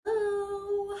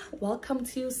Welcome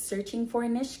to Searching for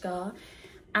Nishka,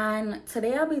 and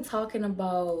today I'll be talking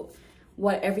about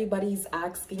what everybody's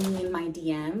asking me in my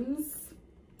DMs.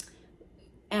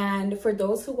 And for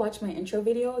those who watch my intro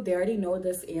video, they already know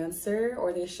this answer,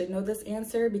 or they should know this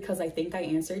answer because I think I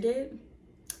answered it.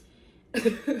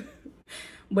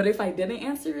 But if I didn't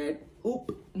answer it,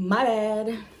 oop, my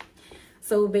bad.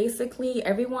 So basically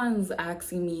everyone's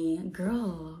asking me,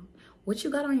 girl, what you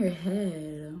got on your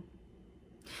head?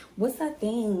 What's that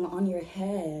thing on your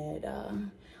head?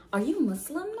 Are you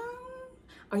Muslim now?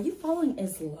 Are you following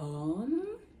Islam?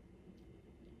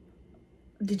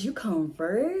 Did you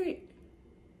convert?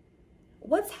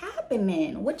 What's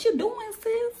happening? What you doing,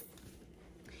 sis?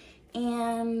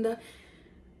 And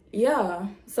yeah,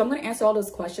 so I'm gonna answer all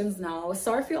those questions now.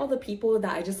 Sorry for all the people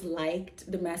that I just liked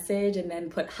the message and then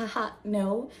put haha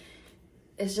no.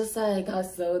 It's just that I got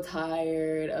so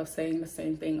tired of saying the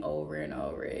same thing over and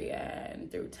over again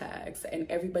through text. And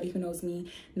everybody who knows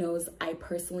me knows I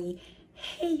personally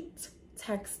hate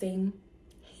texting.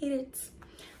 Hate it.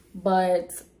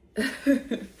 But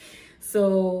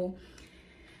so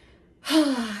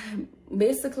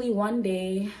basically one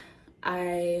day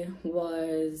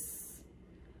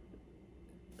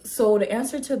so the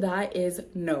answer to that is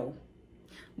no.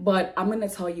 But I'm gonna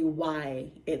tell you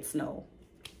why it's no.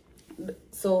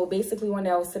 So basically one day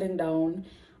I was sitting down,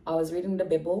 I was reading the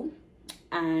Bible,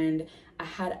 and I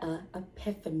had a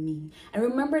epiphany. And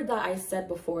remember that I said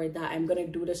before that I'm gonna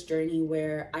do this journey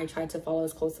where I try to follow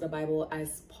as close to the Bible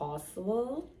as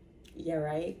possible. Yeah,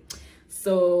 right?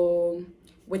 So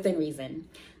within reason.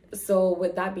 So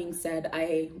with that being said,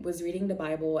 I was reading the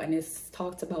Bible and it's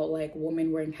talked about like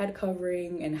women wearing head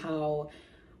covering and how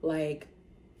like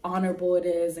honorable it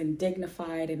is and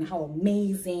dignified and how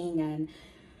amazing. And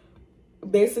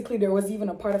basically there was even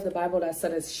a part of the Bible that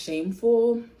said it's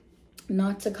shameful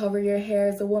not to cover your hair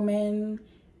as a woman,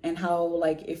 and how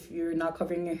like if you're not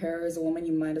covering your hair as a woman,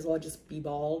 you might as well just be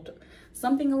bald,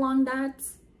 something along that.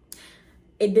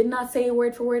 It did not say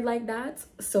word for word like that.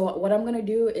 So what I'm gonna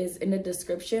do is in the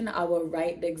description I will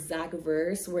write the exact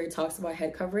verse where it talks about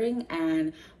head covering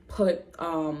and put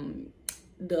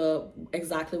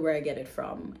exactly where I get it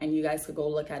from, and you guys could go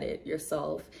look at it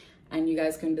yourself and you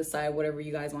guys can decide whatever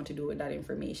you guys want to do with that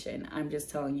information. I'm just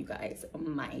telling you guys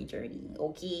my journey,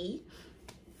 okay?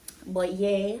 But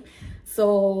yeah,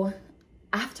 so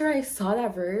after I saw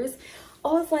that verse,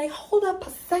 I was like, hold up a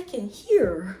second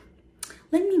here.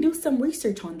 Let me do some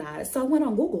research on that. So I went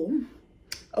on Google,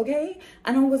 okay?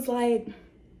 And I was like,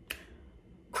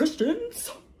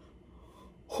 Christians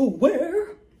who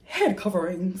wear head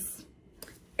coverings.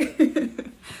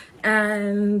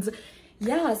 And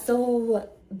yeah, so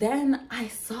then I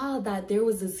saw that there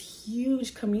was this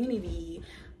huge community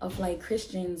of like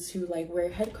Christians who like wear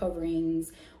head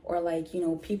coverings, or like, you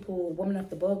know, people, women of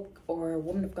the book or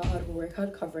women of God who wear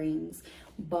head coverings,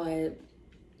 but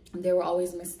they were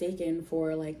always mistaken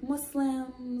for like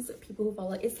Muslims, people who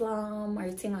follow Islam or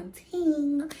ting on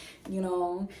ting, you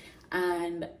know.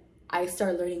 And I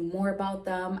started learning more about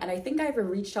them, and I think I ever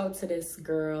reached out to this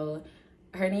girl.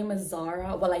 Her name is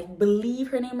Zara. Well, I believe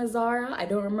her name is Zara. I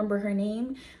don't remember her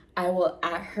name. I will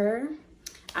at her.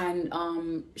 And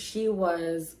I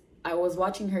was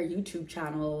watching her YouTube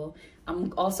channel.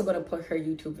 I'm also going to put her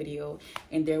YouTube video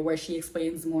in there where she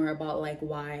explains more about like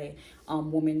why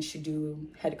women should do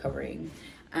head covering.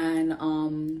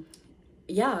 And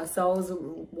yeah, so I was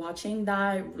watching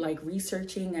that, like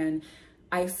researching, and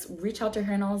I reached out to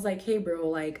her and I was like, hey bro,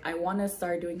 like I want to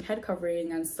start doing head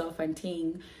covering and stuff and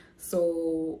ting.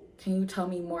 So can you tell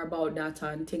me more about that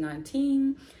and ting?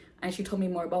 And she told me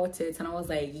more about it, and I was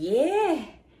like, yeah,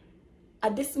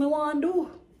 this me want to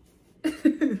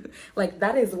do. Like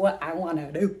that is what I want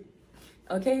to do.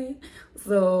 Okay,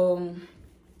 so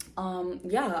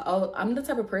yeah, I'm the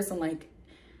type of person like,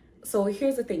 so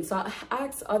here's the thing. So I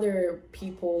asked other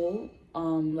people,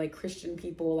 like Christian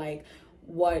people, like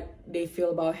what they feel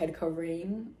about head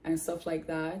covering and stuff like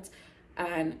that.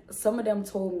 And some of them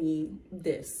told me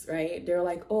this, right? They're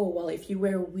like, oh, well, if you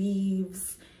wear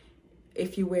weaves,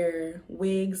 if you wear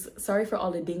wigs, sorry for all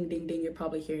the ding ding ding you're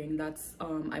probably hearing. That's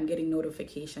I'm getting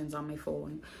notifications on my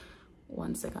phone.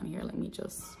 One second here, let me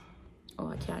just, oh,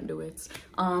 I can't do it.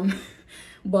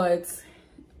 But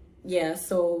yeah,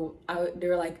 so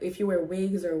they're like, if you wear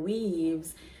wigs or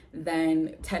weaves,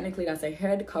 then technically that's a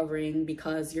head covering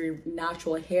because your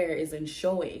natural hair isn't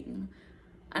showing.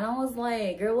 And I was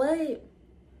like, girl, what?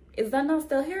 Is that not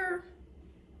still hair?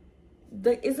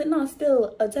 Is it not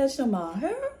still attached to my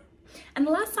hair? And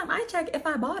the last time I checked, if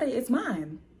I bought it, it's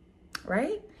mine,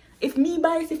 right? If me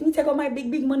buy it, if me take out my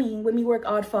big money when me work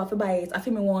hard for buy it, I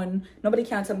feel me one. Nobody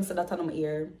can tell me so that on my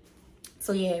ear.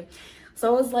 So yeah,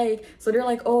 so I was like, so they're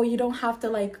like, oh, you don't have to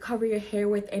like cover your hair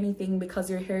with anything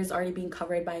because your hair is already being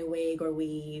covered by a wig or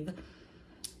weave.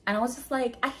 And I was just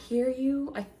like, I hear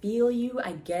you, I feel you,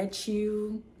 I get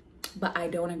you, but I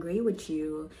don't agree with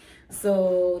you.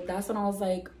 So that's when I was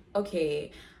like,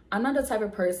 okay, I'm not the type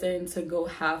of person to go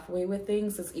halfway with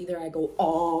things. It's either I go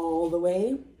all the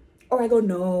way or I go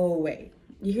no way.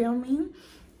 You hear me?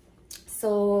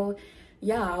 So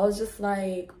yeah, I was just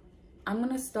like, I'm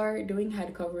gonna start doing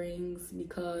head coverings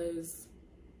because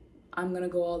I'm gonna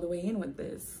go all the way in with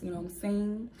this, you know what I'm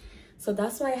saying? So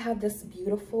that's why I have this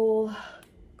beautiful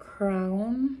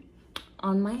crown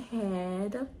on my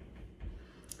head.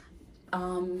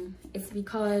 It's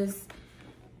because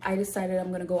I decided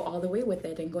I'm gonna go all the way with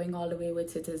it, and going all the way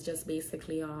with it is just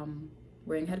basically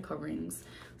wearing head coverings.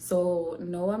 So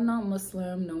no, I'm not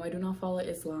Muslim. No, I do not follow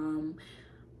Islam.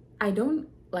 I don't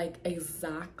like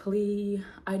exactly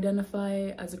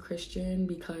identify as a Christian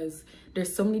because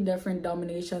there's so many different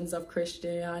denominations of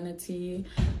Christianity,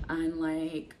 and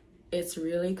like it's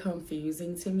really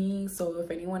confusing to me. So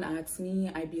if anyone asks me,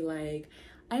 I'd be like,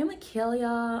 I am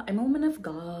Akelia, I'm a woman of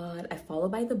God, I follow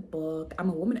by the book, I'm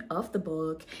a woman of the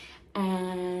book,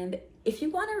 and if you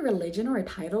want a religion or a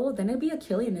title, then it'd be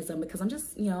Akelianism because I'm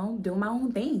just, you know, doing my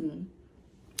own thing.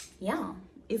 Yeah,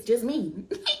 it's just me.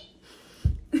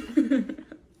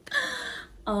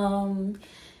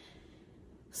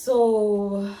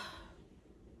 So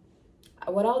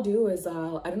what I'll do is I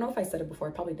don't know if I said it before,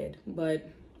 I probably did, but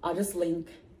I'll just link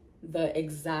the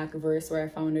exact verse where I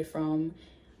found it from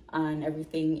and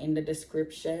everything in the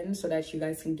description so that you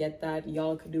guys can get that.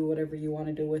 Y'all could do whatever you want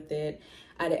to do with it.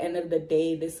 At the end of the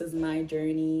day, this is my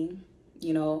journey,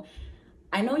 you know.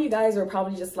 I know you guys are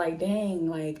probably just like, dang,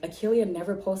 like Akelia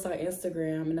never posts on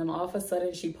Instagram, and then all of a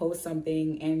sudden she posts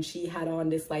something and she had on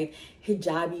this like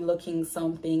hijabi looking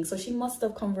something, so she must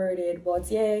have converted. But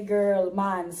yeah, girl,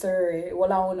 man, sir,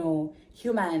 well, I don't know,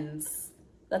 humans,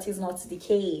 that is not the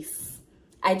case.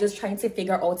 I just trying to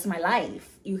figure out my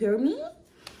life, you hear me?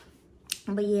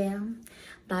 But yeah,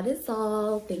 that is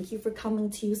all. Thank you for coming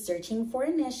to Searching for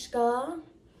Anishka.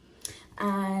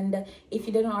 And if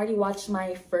you didn't already watch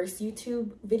my first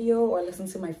YouTube video or listen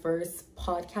to my first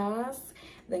podcast,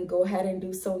 then go ahead and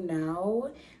do so now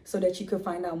so that you can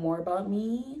find out more about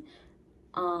me.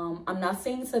 I'm not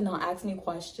saying to not ask me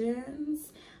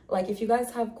questions. Like if you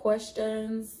guys have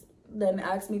questions, then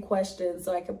ask me questions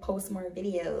so I can post more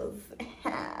videos.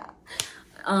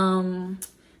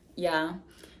 Yeah,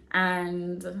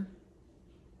 and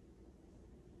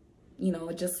you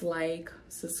know, just like,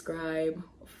 subscribe,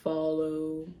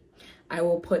 follow. I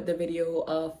will put the video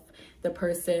of the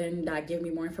person that gave me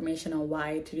more information on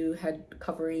why to do head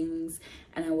coverings,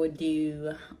 and I would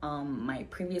do my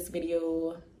previous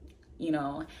video, you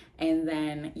know. And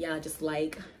then yeah, just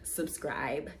like,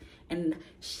 subscribe, and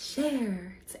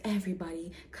share to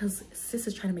everybody because sis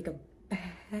is trying to make a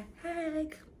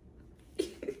bag.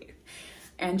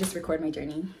 And just record my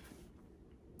journey.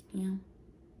 Yeah.